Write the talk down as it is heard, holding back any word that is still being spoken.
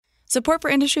Support for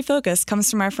Industry Focus comes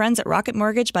from our friends at Rocket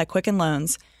Mortgage by Quicken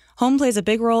Loans. Home plays a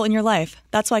big role in your life.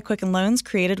 That's why Quicken Loans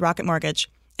created Rocket Mortgage.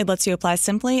 It lets you apply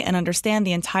simply and understand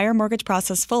the entire mortgage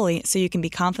process fully so you can be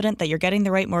confident that you're getting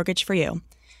the right mortgage for you.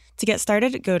 To get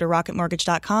started, go to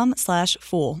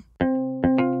rocketmortgage.com/fool.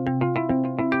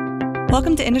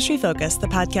 Welcome to Industry Focus, the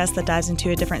podcast that dives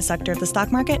into a different sector of the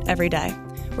stock market every day.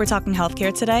 We're talking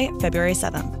healthcare today, February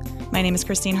 7th. My name is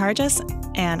Christine Hargis,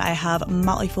 and I have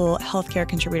Motley Fool healthcare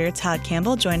contributor Todd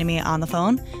Campbell joining me on the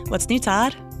phone. What's new,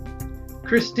 Todd?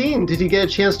 Christine, did you get a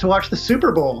chance to watch the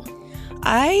Super Bowl?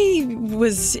 I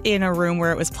was in a room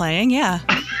where it was playing, yeah.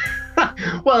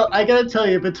 Well, I got to tell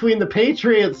you, between the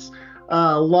Patriots'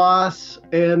 loss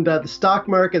and the stock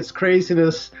market's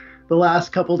craziness, the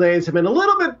last couple days have been a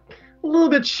little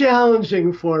bit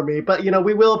challenging for me. But you know,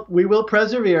 we will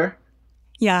persevere.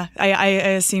 Yeah, I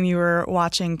assume you were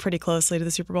watching pretty closely to the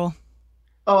Super Bowl.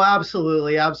 Oh,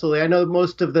 absolutely, absolutely. I know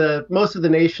most of the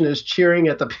nation is cheering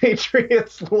at the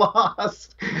Patriots' loss,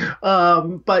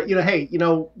 but hey,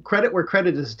 credit where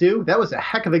credit is due. That was a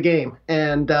heck of a game,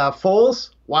 and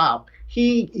Foles, wow,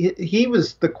 he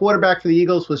was the quarterback for the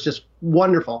Eagles, was just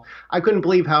wonderful. I couldn't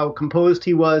believe how composed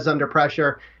he was under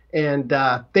pressure, and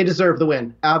they deserve the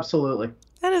win. Absolutely.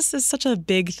 That is such a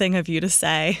big thing of you to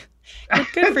say.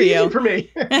 Good for you. Easy for me.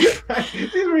 It's easy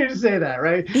for me to say that,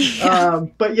 right? Yeah.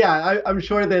 But yeah, I'm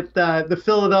sure that the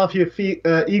Philadelphia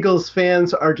Eagles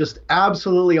fans are just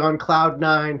absolutely on cloud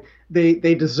nine.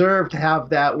 They deserve to have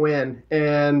that win.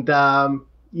 And, the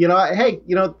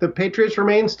Patriots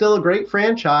remain still a great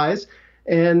franchise.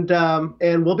 And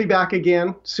we'll be back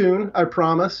again soon, I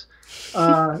promise,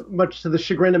 much to the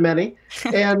chagrin of many.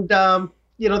 And,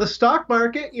 the stock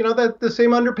market, the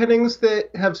same underpinnings that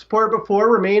have supported before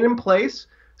remain in place.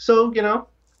 So,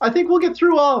 I think we'll get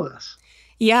through all of this.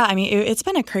 Yeah, I mean, it's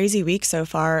been a crazy week so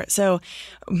far. So,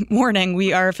 warning,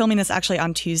 we are filming this actually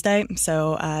on Tuesday.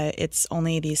 So, it's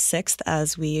only the 6th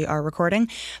as we are recording.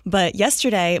 But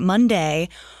yesterday, Monday,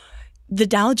 the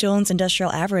Dow Jones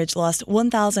Industrial Average lost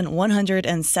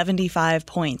 1,175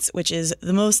 points, which is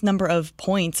the most number of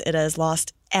points it has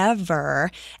lost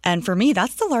ever. And for me,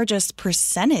 that's the largest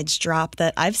percentage drop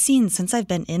that I've seen since I've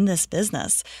been in this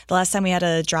business. The last time we had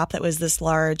a drop that was this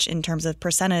large in terms of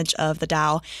percentage of the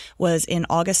Dow was in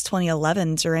August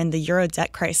 2011 during the Euro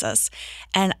debt crisis.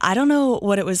 And I don't know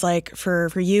what it was like for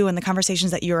you and the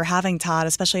conversations that you were having, Todd,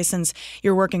 especially since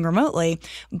you're working remotely,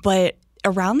 but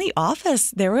around the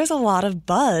office, there was a lot of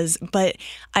buzz, but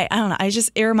I don't know.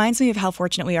 It reminds me of how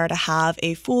fortunate we are to have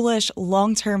a foolish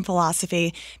long-term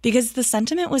philosophy because the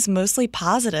sentiment was mostly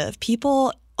positive.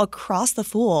 People across the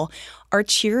Fool are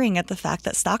cheering at the fact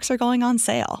that stocks are going on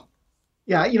sale.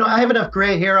 Yeah, I have enough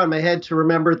gray hair on my head to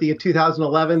remember the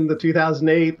 2011, the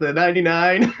 2008, the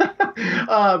 99.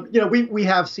 We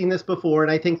have seen this before.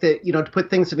 And I think that, to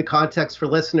put things into context for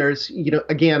listeners,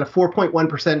 again, a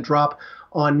 4.1% drop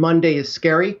on Monday is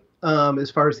scary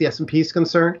as far as the S&P is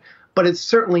concerned, but it's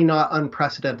certainly not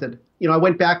unprecedented. I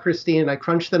went back, Christine, and I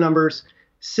crunched the numbers.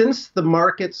 Since the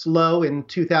market's low in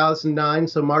 2009,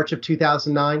 so March of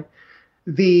 2009,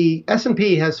 the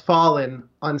S&P has fallen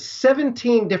on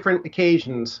 17 different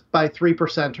occasions by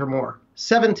 3% or more.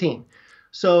 17.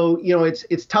 So,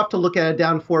 it's tough to look at a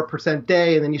down 4%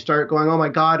 day and then you start going, oh my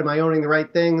God, am I owning the right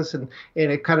things? And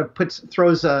it kind of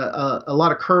throws a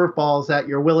lot of curveballs at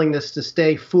your willingness to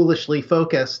stay foolishly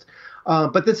focused.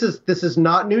 But this is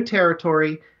not new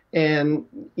territory. And,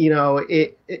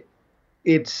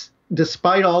 it's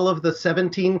despite all of the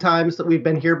 17 times that we've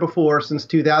been here before since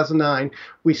 2009,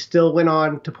 we still went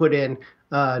on to put in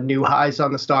new highs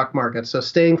on the stock market. So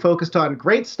staying focused on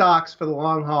great stocks for the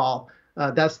long haul,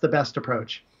 that's the best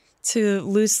approach. To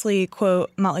loosely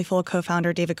quote Motley Fool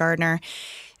co-founder David Gardner,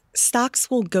 stocks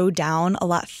will go down a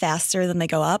lot faster than they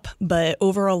go up, but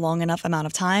over a long enough amount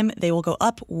of time, they will go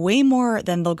up way more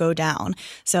than they'll go down.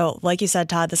 So like you said,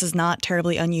 Todd, this is not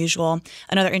terribly unusual.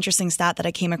 Another interesting stat that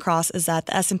I came across is that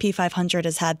the S&P 500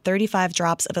 has had 35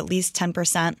 drops of at least 10%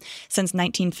 since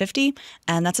 1950,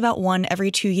 and that's about one every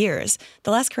 2 years.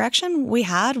 The last correction we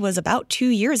had was about 2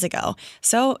 years ago.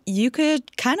 So you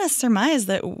could kind of surmise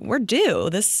that we're due.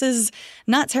 This is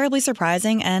not terribly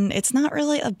surprising, and it's not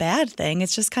really a bad thing.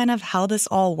 It's just kind of how this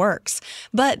all works.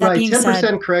 But that being 10%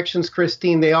 said, corrections,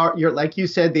 Christine, like you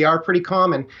said, they are pretty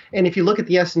common. And if you look at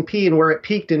the S&P and where it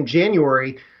peaked in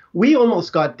January, we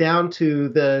almost got down to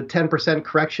the 10%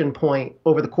 correction point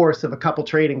over the course of a couple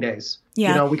trading days.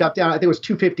 Yeah. We got down, I think it was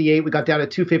 258. We got down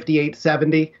to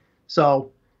 258.70.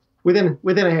 So within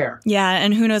a hair. Yeah,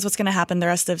 and who knows what's going to happen the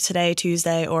rest of today,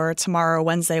 Tuesday, or tomorrow,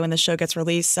 Wednesday, when the show gets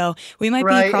released. So we might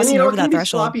be crossing over that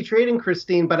threshold. It can be sloppy trading,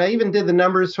 Christine, but I even did the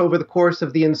numbers over the course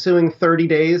of the ensuing 30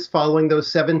 days following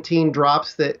those 17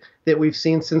 drops that we've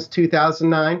seen since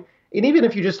 2009. And even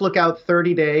if you just look out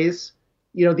 30 days,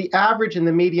 the average and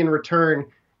the median return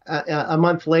a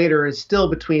month later is still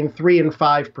between 3 and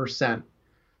 5%.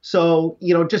 So,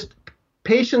 just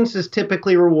patience is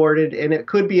typically rewarded, and it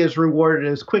could be as rewarded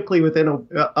as quickly within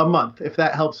a month, if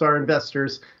that helps our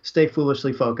investors stay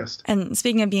foolishly focused. And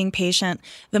speaking of being patient,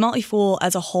 the Motley Fool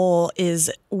as a whole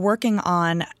is working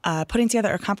on putting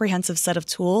together a comprehensive set of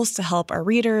tools to help our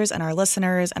readers and our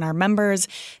listeners and our members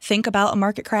think about a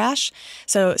market crash.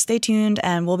 So stay tuned,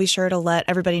 and we'll be sure to let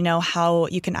everybody know how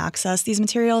you can access these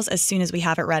materials as soon as we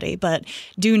have it ready. But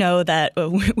do know that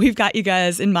we've got you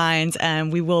guys in mind,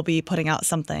 and we will be putting out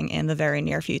something in the very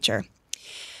near future.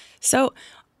 So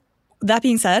that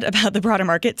being said, about the broader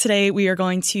market, today we are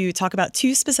going to talk about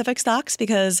two specific stocks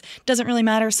because it doesn't really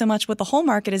matter so much what the whole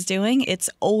market is doing. It's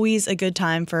always a good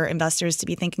time for investors to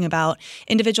be thinking about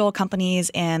individual companies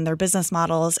and their business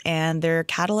models and their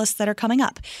catalysts that are coming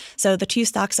up. So the two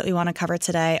stocks that we want to cover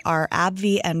today are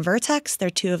AbbVie and Vertex. They're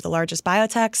two of the largest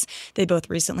biotechs. They both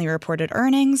recently reported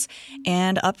earnings.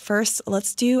 And up first,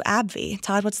 let's do AbbVie.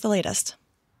 Todd, what's the latest?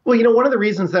 Well, one of the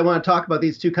reasons I want to talk about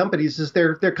these two companies is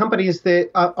they're companies that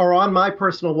are on my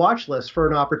personal watch list for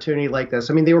an opportunity like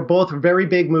this. I mean, they were both very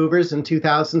big movers in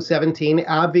 2017.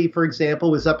 AbbVie, for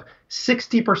example, was up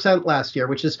 60% last year,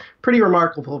 which is pretty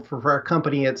remarkable for a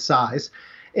company its size.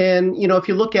 And, if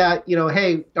you look at,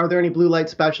 hey, are there any blue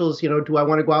light specials, do I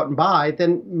want to go out and buy?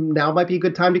 Then now might be a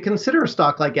good time to consider a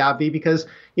stock like AbbVie because,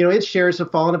 its shares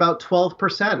have fallen about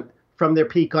 12% from their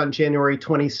peak on January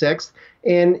 26th.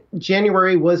 And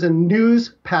January was a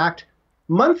news-packed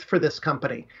month for this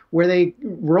company, where they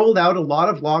rolled out a lot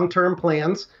of long-term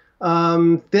plans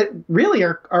that really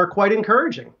are quite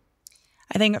encouraging.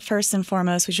 I think first and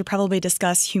foremost, we should probably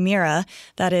discuss Humira.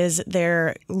 That is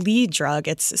their lead drug.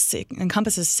 It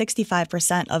encompasses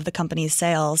 65% of the company's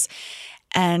sales.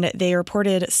 And they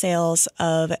reported sales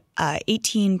of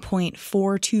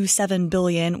 $18.427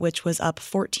 billion, which was up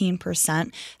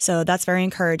 14%. So that's very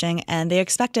encouraging. And they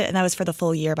expect it, and that was for the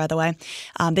full year, by the way.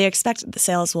 They expect the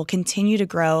sales will continue to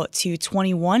grow to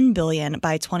 $21 billion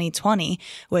by 2020,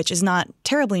 which is not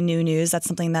terribly new news. That's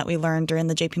something that we learned during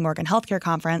the JP Morgan Healthcare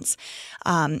Conference.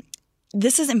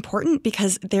 This is important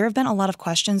because there have been a lot of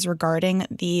questions regarding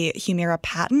the Humira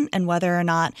patent and whether or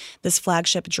not this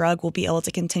flagship drug will be able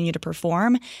to continue to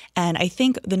perform. And I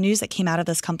think the news that came out of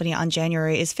this company on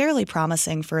January is fairly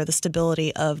promising for the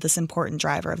stability of this important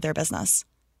driver of their business.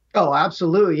 Oh,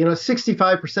 absolutely.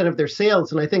 65% of their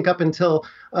sales. And I think up until,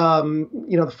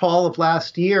 the fall of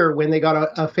last year, when they got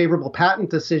a favorable patent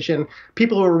decision,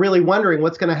 people were really wondering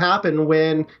what's going to happen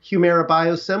when Humira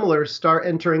biosimilars start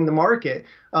entering the market.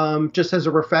 Just as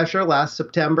a refresher, last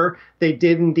September, they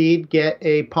did indeed get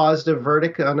a positive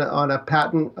verdict on a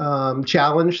patent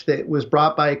challenge that was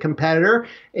brought by a competitor,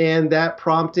 and that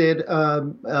prompted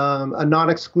a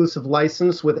non-exclusive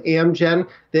license with Amgen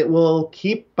that will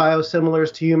keep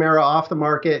biosimilars to Humira off the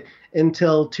market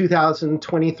until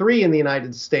 2023 in the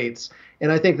United States. And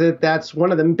I think that that's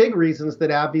one of the big reasons that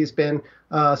AbbVie's been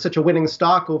such a winning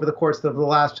stock over the course of the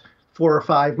last 4 or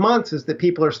 5 months, is that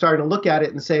people are starting to look at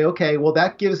it and say, okay, well,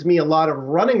 that gives me a lot of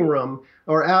running room,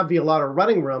 or AbbVie a lot of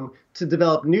running room to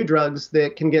develop new drugs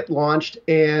that can get launched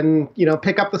and,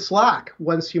 pick up the slack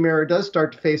once Humira does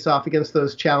start to face off against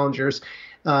those challengers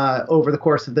over the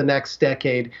course of the next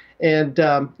decade. And,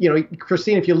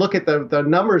 Christine, if you look at the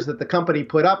numbers that the company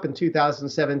put up in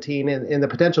 2017 and the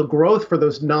potential growth for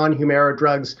those non-Humira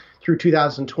drugs through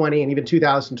 2020 and even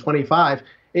 2025,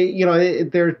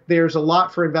 there's a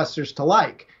lot for investors to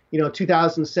like.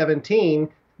 2017,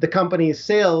 the company's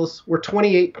sales were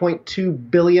 $28.2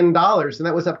 billion, and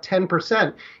that was up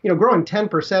 10%. Growing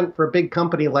 10% for a big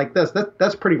company like this,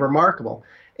 that's pretty remarkable.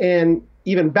 And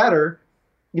even better,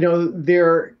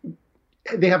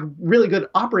 they have really good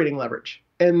operating leverage,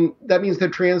 and that means they're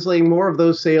translating more of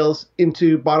those sales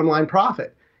into bottom line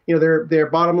profit. Their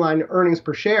bottom line earnings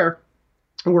per share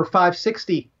were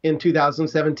 $5.60 in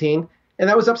 2017. And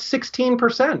that was up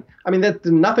 16%. I mean, that's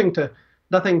nothing to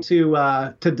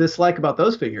dislike about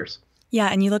those figures. Yeah,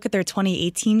 and you look at their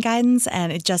 2018 guidance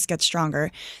and it just gets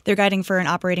stronger. They're guiding for an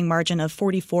operating margin of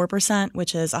 44%,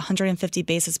 which is 150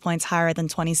 basis points higher than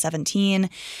 2017.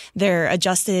 Their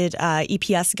adjusted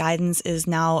EPS guidance is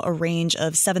now a range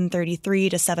of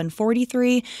 733 to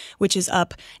 743, which is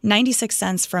up 96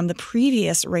 cents from the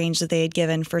previous range that they had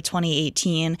given for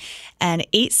 2018. And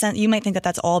 8 cents, you might think that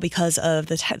that's all because of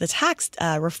the tax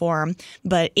reform,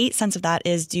 but 8 cents of that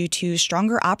is due to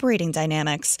stronger operating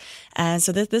dynamics. And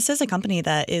so this is a company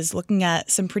that is looking at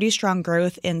some pretty strong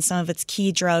growth in some of its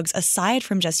key drugs aside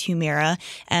from just Humira,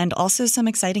 and also some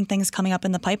exciting things coming up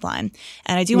in the pipeline.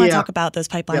 And I do want to talk about those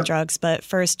pipeline drugs, but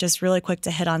first, just really quick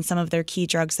to hit on some of their key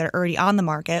drugs that are already on the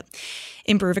market.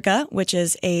 Imbruvica, which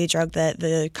is a drug that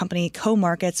the company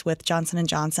co-markets with Johnson &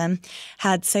 Johnson,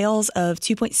 had sales of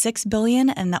 $2.6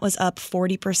 billion, and that was up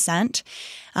 40%.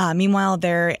 Meanwhile,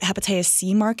 their hepatitis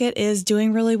C market is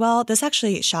doing really well. This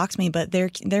actually shocks me, but their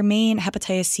main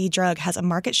hepatitis C drug has a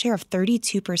market share of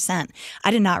 32%.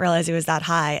 I did not realize it was that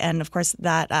high. And of course,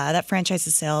 that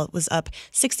franchise's sale was up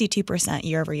 62%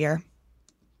 year over year.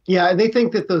 Yeah, and they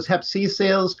think that those Hep C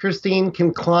sales, Christine,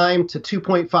 can climb to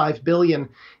 $2.5 billion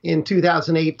in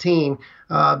 2018,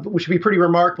 which would be pretty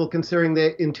remarkable considering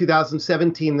that in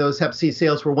 2017 those Hep C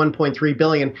sales were $1.3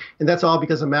 billion, and that's all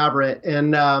because of Mavyret.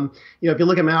 And if you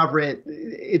look at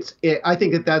Mavyret, I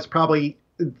think that's probably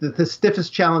the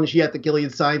stiffest challenge yet that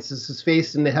Gilead Sciences has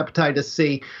faced in the hepatitis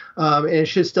C, and it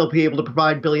should still be able to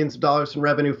provide billions of dollars in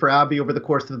revenue for AbbVie over the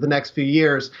course of the next few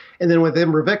years. And then with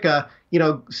Imbruvica,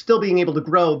 still being able to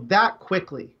grow that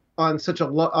quickly on such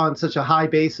a high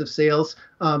base of sales,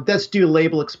 that's due to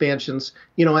label expansions.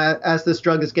 As this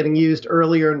drug is getting used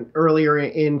earlier and earlier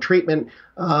in treatment,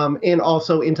 and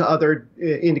also into other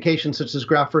indications such as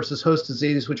graft versus host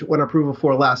disease, which won approval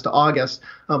for last August.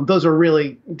 Those are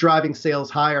really driving sales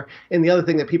higher. And the other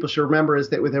thing that people should remember is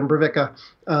that with Imbruvica,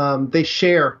 they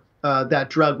share that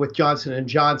drug with Johnson &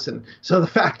 Johnson. So the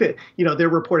fact that, they're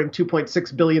reporting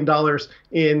 $2.6 billion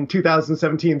in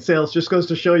 2017 sales just goes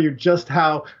to show you just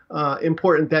how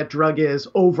important that drug is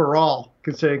overall,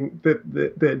 considering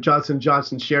that Johnson &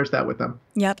 Johnson shares that with them.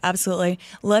 Yep, absolutely.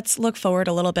 Let's look forward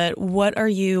a little bit. What are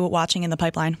you watching in the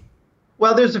pipeline?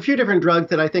 Well, there's a few different drugs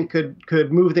that I think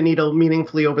could move the needle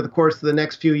meaningfully over the course of the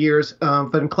next few years.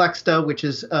 Venclexta, which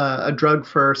is a drug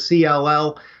for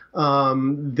CLL,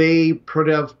 they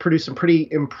produced some pretty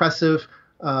impressive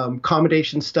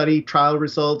combination study trial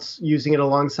results using it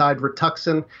alongside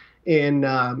Rituxan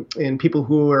in people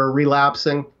who are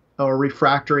relapsing or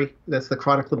refractory. That's the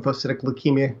chronic lymphocytic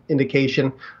leukemia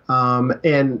indication.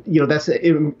 And that's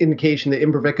an indication that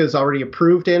Imbruvica is already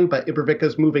approved in, but Imbruvica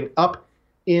is moving up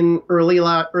in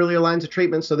earlier lines of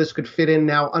treatment. So this could fit in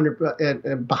now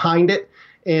behind it.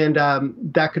 And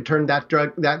that could turn that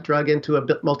drug into a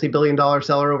multi-billion-dollar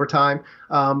seller over time.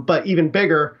 But even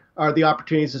bigger are the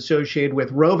opportunities associated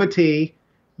with Rova-T.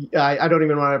 I don't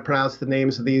even want to pronounce the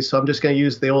names of these, so I'm just going to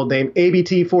use the old name,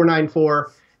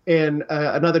 ABT494, and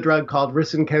another drug called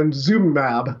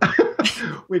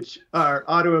risankizumab, which are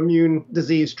autoimmune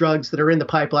disease drugs that are in the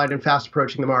pipeline and fast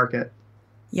approaching the market.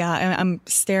 Yeah, I'm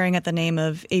staring at the name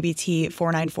of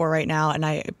ABT494 right now, and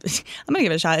I'm going to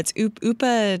give it a shot. It's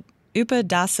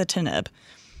upadacitinib.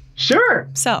 Sure.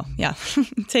 So, yeah,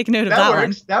 take note of that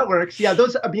one. That works. Yeah,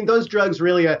 those drugs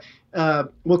really,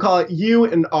 we'll call it U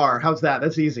and R. How's that?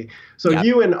 That's easy. So yep.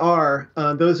 U and R,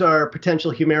 those are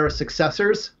potential Humira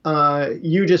successors.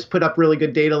 U just put up really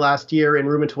good data last year in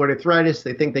rheumatoid arthritis.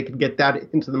 They think they could get that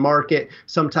into the market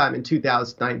sometime in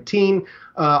 2019.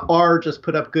 R just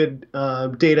put up good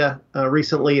data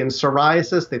recently in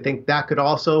psoriasis. They think that could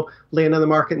also land on the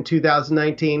market in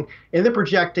 2019. And they're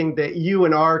projecting that U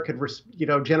and R could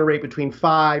generate between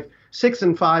 6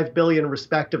 and 5 billion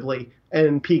respectively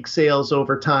in peak sales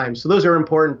over time. So those are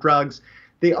important drugs.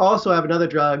 They also have another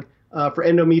drug for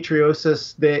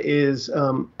endometriosis that is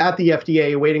at the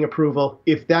FDA awaiting approval.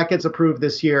 If that gets approved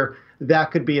this year,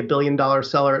 that could be $1 billion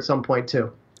seller at some point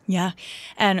too. Yeah.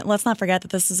 And let's not forget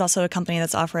that this is also a company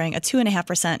that's offering a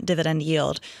 2.5% dividend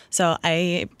yield. So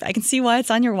I can see why it's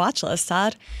on your watch list,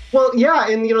 Todd. Well, yeah.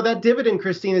 And, that dividend,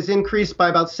 Christine, has increased by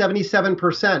about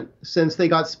 77% since they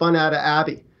got spun out of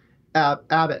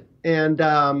Abbott. And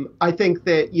I think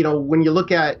that, when you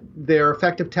look at their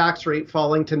effective tax rate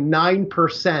falling to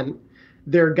 9%,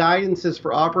 their guidance is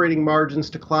for operating margins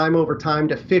to climb over time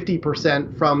to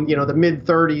 50% from, the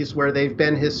mid-30s where they've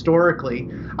been historically.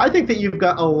 I think that you've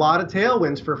got a lot of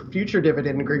tailwinds for future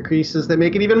dividend increases that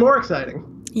make it even more exciting.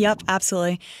 Yep,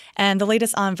 absolutely. And the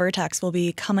latest on Vertex will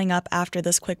be coming up after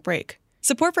this quick break.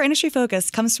 Support for Industry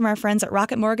Focus comes from our friends at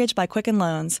Rocket Mortgage by Quicken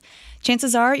Loans.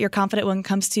 Chances are you're confident when it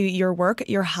comes to your work,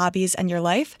 your hobbies, and your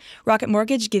life. Rocket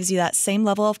Mortgage gives you that same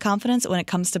level of confidence when it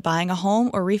comes to buying a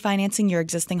home or refinancing your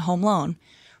existing home loan.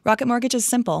 Rocket Mortgage is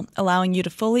simple, allowing you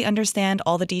to fully understand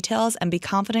all the details and be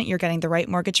confident you're getting the right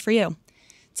mortgage for you.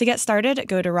 To get started,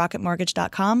 go to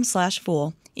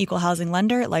rocketmortgage.com/fool. Equal housing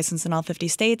lender, licensed in all 50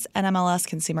 states,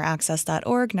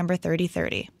 NMLS number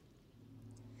 3030.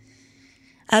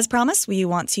 As promised, we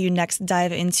want to next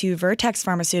dive into Vertex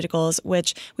Pharmaceuticals,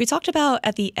 which we talked about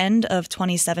at the end of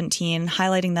 2017,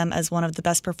 highlighting them as one of the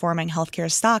best performing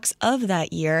healthcare stocks of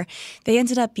that year. They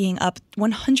ended up being up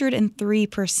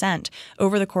 103%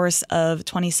 over the course of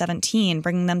 2017,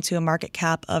 bringing them to a market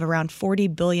cap of around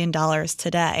 $40 billion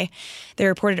today. They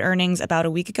reported earnings about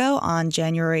a week ago on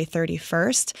January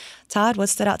 31st. Todd, what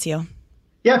stood out to you?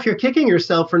 Yeah, if you're kicking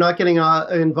yourself for not getting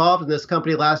involved in this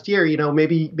company last year,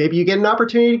 maybe you get an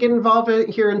opportunity to get involved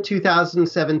here in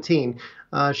 2017.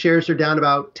 Shares are down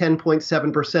about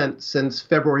 10.7% since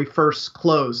February 1st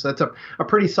close. That's a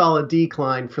pretty solid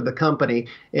decline for the company.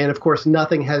 And of course,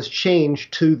 nothing has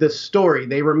changed to the story.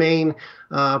 They remain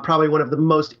probably one of the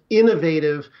most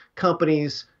innovative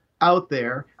companies out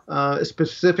there,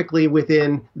 specifically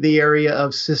within the area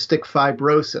of cystic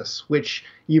fibrosis, which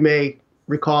you may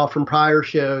recall from prior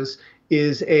shows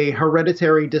is a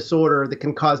hereditary disorder that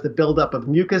can cause the buildup of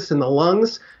mucus in the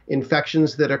lungs.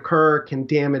 Infections that occur can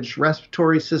damage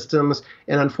respiratory systems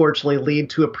and unfortunately lead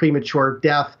to a premature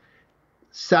death.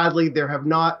 Sadly, there have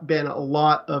not been a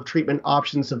lot of treatment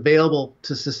options available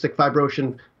to cystic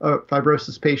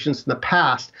fibrosis patients in the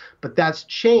past, but that's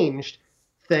changed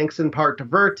thanks in part to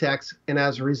Vertex. And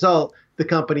as a result, the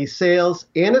company's sales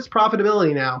and its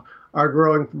profitability now are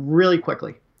growing really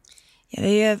quickly. Yeah,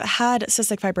 they have had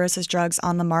cystic fibrosis drugs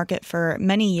on the market for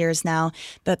many years now,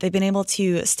 but they've been able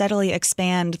to steadily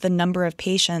expand the number of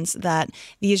patients that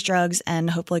these drugs and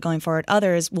hopefully going forward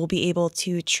others will be able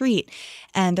to treat.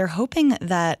 And they're hoping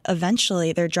that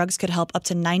eventually their drugs could help up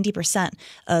to 90%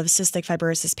 of cystic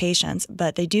fibrosis patients.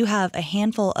 But they do have a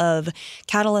handful of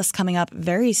catalysts coming up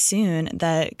very soon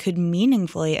that could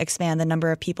meaningfully expand the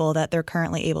number of people that they're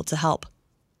currently able to help.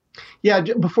 Yeah,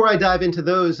 before I dive into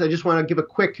those, I just want to give a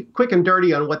quick and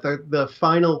dirty on what the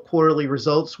final quarterly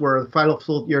results were, the final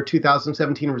full year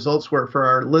 2017 results were for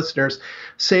our listeners.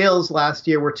 Sales last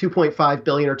year were $2.5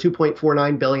 billion or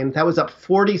 $2.49 billion. That was up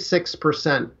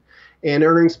 46%. And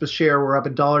earnings per share were up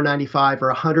 $1.95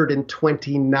 or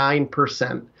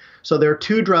 129%. So there are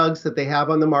two drugs that they have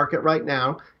on the market right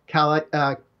now,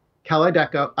 Kalydeco.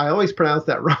 I always pronounce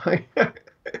that wrong.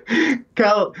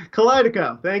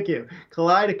 Kalydeco, thank you.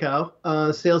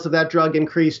 Kalydeco, sales of that drug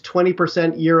increased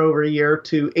 20% year over year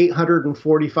to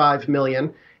 $845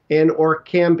 million. And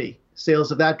Orkambi,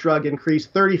 sales of that drug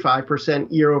increased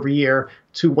 35% year over year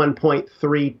to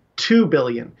 $1.32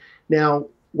 billion. Now,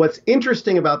 what's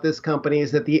interesting about this company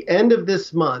is at the end of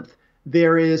this month,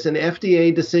 there is an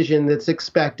FDA decision that's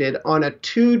expected on a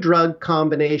two-drug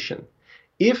combination.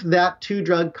 If that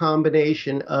two-drug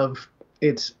combination of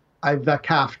its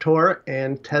ivacaftor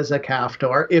and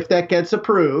tezacaftor, if that gets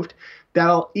approved,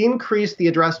 that'll increase the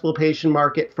addressable patient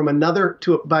market by another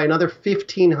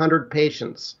 1,500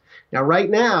 patients. Now, right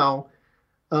now,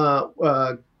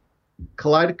 Kalydeco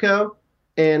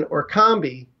and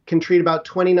Orkambi can treat about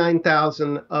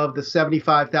 29,000 of the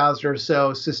 75,000 or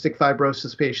so cystic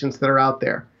fibrosis patients that are out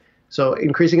there. So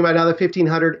increasing by another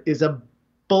 1,500 is a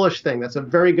bullish thing. That's a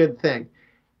very good thing.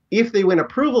 If they win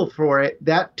approval for it,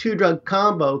 that two-drug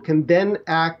combo can then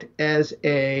act as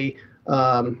a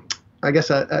kind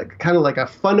of like a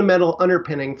fundamental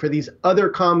underpinning for these other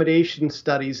combination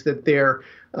studies that they're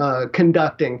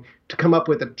conducting to come up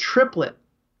with a triplet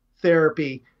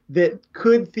therapy that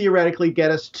could theoretically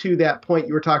get us to that point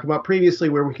you were talking about previously,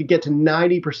 where we could get to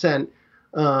 90%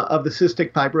 of the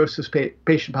cystic fibrosis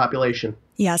patient population.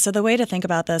 Yeah, so the way to think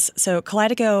about this, so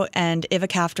Kalydeco and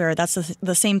ivacaftor, that's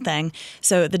the same thing.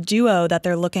 So the duo that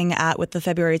they're looking at with the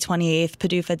February 28th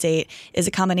PDUFA date is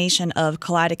a combination of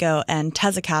Kalydeco and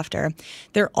tezacaftor.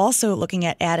 They're also looking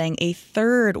at adding a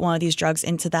third one of these drugs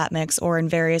into that mix or in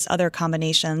various other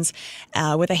combinations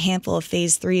with a handful of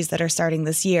phase 3s that are starting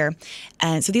this year.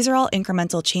 And so these are all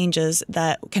incremental changes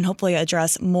that can hopefully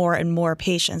address more and more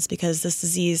patients because this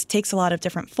disease takes a lot of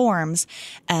different forms.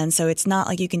 And so it's not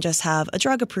like you can just have a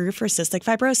drug approved for cystic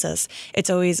fibrosis. It's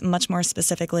always much more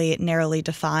specifically, narrowly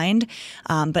defined.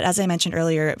 But as I mentioned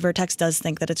earlier, Vertex does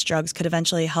think that its drugs could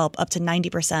eventually help up to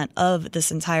 90% of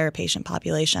this entire patient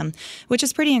population, which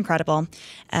is pretty incredible.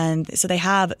 And so they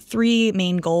have three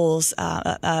main goals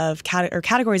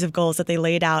categories of goals that they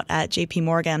laid out at JP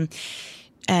Morgan.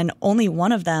 And only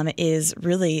one of them is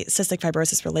really cystic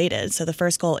fibrosis related. So the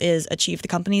first goal is achieve the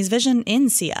company's vision in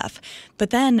CF. But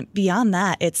then beyond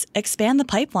that, it's expand the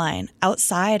pipeline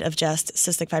outside of just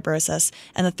cystic fibrosis.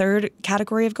 And the third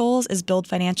category of goals is build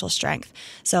financial strength.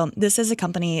 So this is a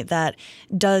company that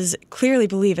does clearly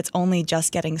believe it's only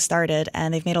just getting started,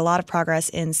 and they've made a lot of progress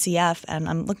in CF. And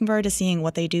I'm looking forward to seeing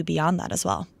what they do beyond that as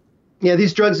well. Yeah,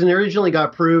 these drugs originally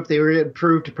got approved. They were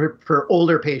approved for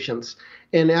older patients.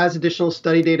 And as additional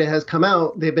study data has come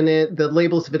out, the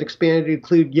labels have been expanded to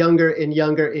include younger and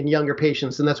younger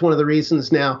patients. And that's one of the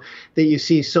reasons now that you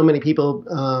see so many people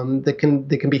that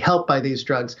can be helped by these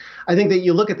drugs. I think that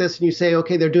you look at this and you say,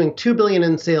 okay, they're doing $2 billion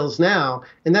in sales now,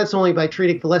 and that's only by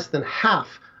treating less than half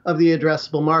of the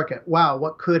addressable market. Wow,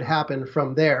 what could happen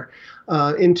from there?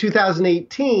 In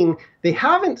 2018, they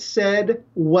haven't said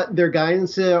what their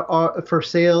guidance for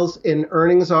sales and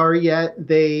earnings are yet.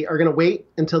 They are going to wait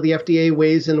until the FDA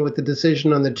weighs in with the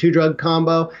decision on the 2-drug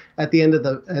combo at the end of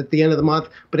the month.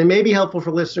 But it may be helpful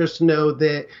for listeners to know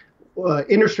that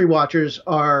industry watchers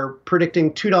are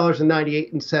predicting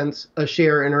 $2.98 a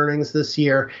share in earnings this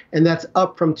year, and that's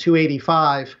up from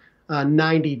 $2.85.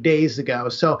 90 days ago.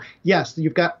 So yes,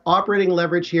 you've got operating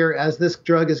leverage here as these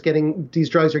drugs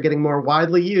are getting more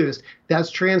widely used. That's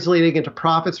translating into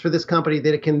profits for this company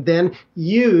that it can then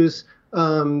use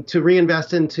to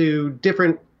reinvest into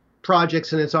different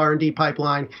projects in its R&D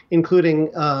pipeline, including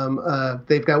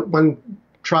they've got one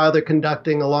trial they're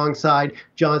conducting alongside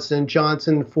Johnson &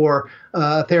 Johnson for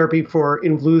therapy for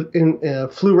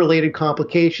flu-related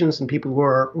complications and people who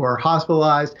are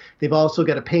hospitalized. They've also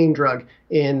got a pain drug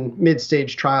in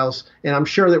mid-stage trials. And I'm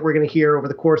sure that we're going to hear over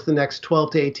the course of the next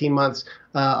 12 to 18 months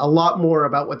a lot more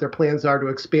about what their plans are to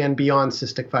expand beyond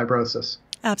cystic fibrosis.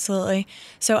 Absolutely.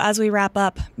 So as we wrap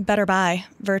up, better buy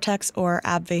Vertex or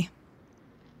AbbVie?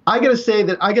 I got to say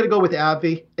that I got to go with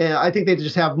AbbVie. I think they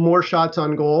just have more shots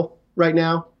on goal right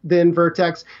now than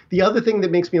Vertex. The other thing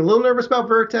that makes me a little nervous about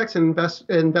Vertex, and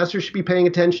investors should be paying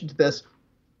attention to this,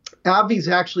 AbbVie is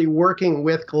actually working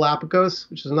with Galapagos,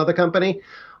 which is another company,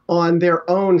 on their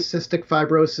own cystic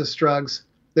fibrosis drugs,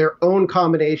 their own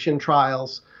combination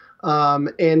trials,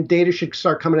 and data should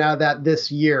start coming out of that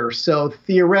this year. So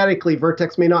theoretically,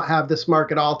 Vertex may not have this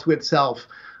market all to itself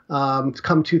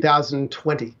come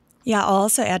 2020. Yeah, I'll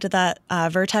also add to that,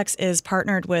 Vertex is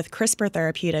partnered with CRISPR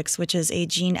Therapeutics, which is a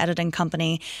gene editing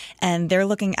company, and they're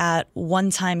looking at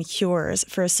one-time cures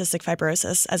for cystic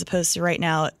fibrosis as opposed to right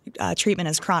now treatment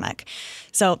is chronic.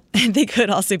 So they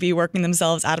could also be working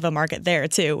themselves out of a market there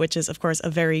too, which is, of course, a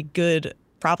very good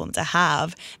problem to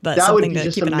have, but that something would be to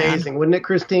just keep an eye on. amazing, wouldn't it,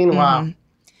 Christine? Wow. Mm-hmm.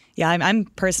 Yeah, I'm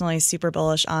personally super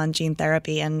bullish on gene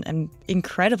therapy, and I'm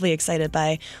incredibly excited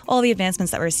by all the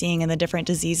advancements that we're seeing in the different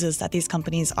diseases that these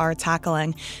companies are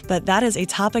tackling. But that is a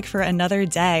topic for another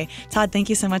day. Todd, thank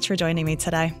you so much for joining me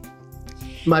today.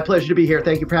 My pleasure to be here.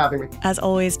 Thank you for having me. As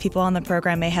always, people on the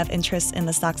program may have interests in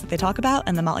the stocks that they talk about,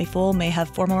 and the Motley Fool may have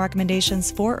formal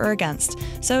recommendations for or against.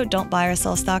 So don't buy or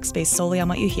sell stocks based solely on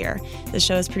what you hear. This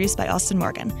show is produced by Austin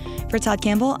Morgan. For Todd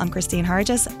Campbell, I'm Christine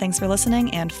Hargis. Thanks for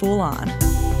listening, and Fool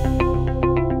on.